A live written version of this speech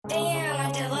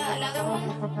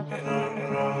Going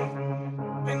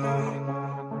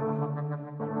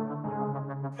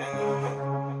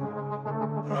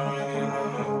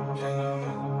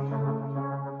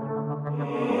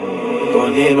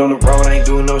in on the road, I ain't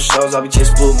doing no shows. I be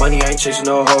chasing blue money, I ain't chasing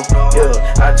no hoe.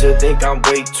 Yeah, I just think I'm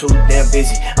way too damn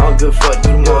busy. I don't give a fuck,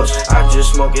 do the most. I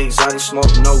just smoke exotic, smoke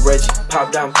no Reggie.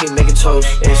 Pop down, keep making toast.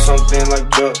 It's something like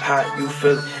drug hot, you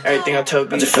feel it. Everything I tell,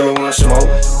 I just feel it when I smoke.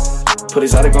 Put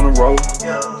exotic on the road,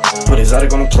 put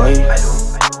exotic on the plane.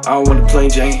 I don't want the plain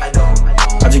Jane,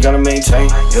 I just gotta maintain,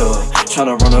 yeah.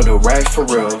 Tryna run up the racks for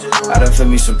real. I done feel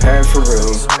me some parent for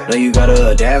real. Now you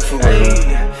gotta adapt for real.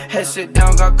 Head sit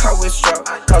down, got caught with strap.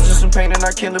 Causing some pain and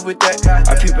I can't live with that.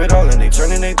 I peep it all and they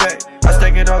turning they back. I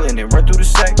stack it all and then run through the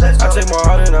sack. I take my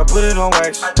heart and I put it on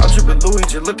wax. I'm tripping Louis,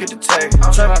 just look at the tag.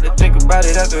 Try not to think about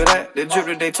it after that. The drip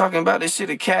that they talking about, this shit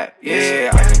a cap.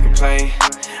 Yeah, I can't complain.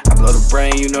 I blow the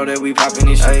brain, you know that we poppin'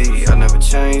 this shit. I never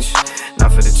change,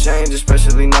 not for the change,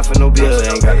 especially not for no bill.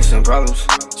 Ain't got the same problems.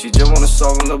 She just wanna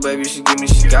solve them, little baby. She give me,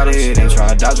 she got it. Ain't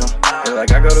tryna dodge them. It's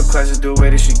like I go to classes, do the way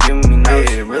that she giving me now.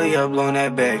 It really help blowing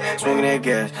that bag, smoking that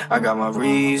gas. I got my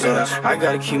reasons. I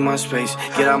gotta keep my space,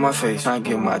 get out my face, tryna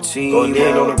get my team. Going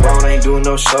in on the road, I ain't doing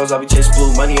no shows. I be chasing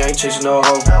blue money, I ain't chasing no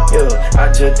hoe. Yeah,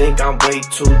 I just think I'm way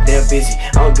too damn busy.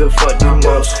 I don't give a fuck, do the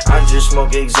most. I just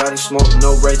smoke exotic, smoke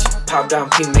no Reggie. Pop down,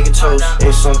 keep making toast.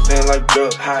 It's something like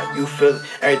drug hot, you feel it.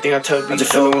 Everything I tell you, I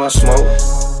just feel it when I smoke.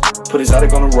 Put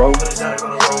exotic on the road,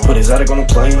 put exotic on the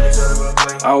plane.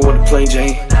 I don't want the plain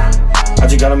Jane, I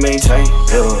just gotta maintain,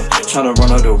 yeah. Tryna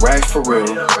run up the racks for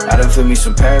real. I done feel me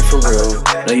some parent for real.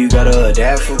 Now you gotta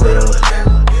adapt for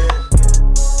real.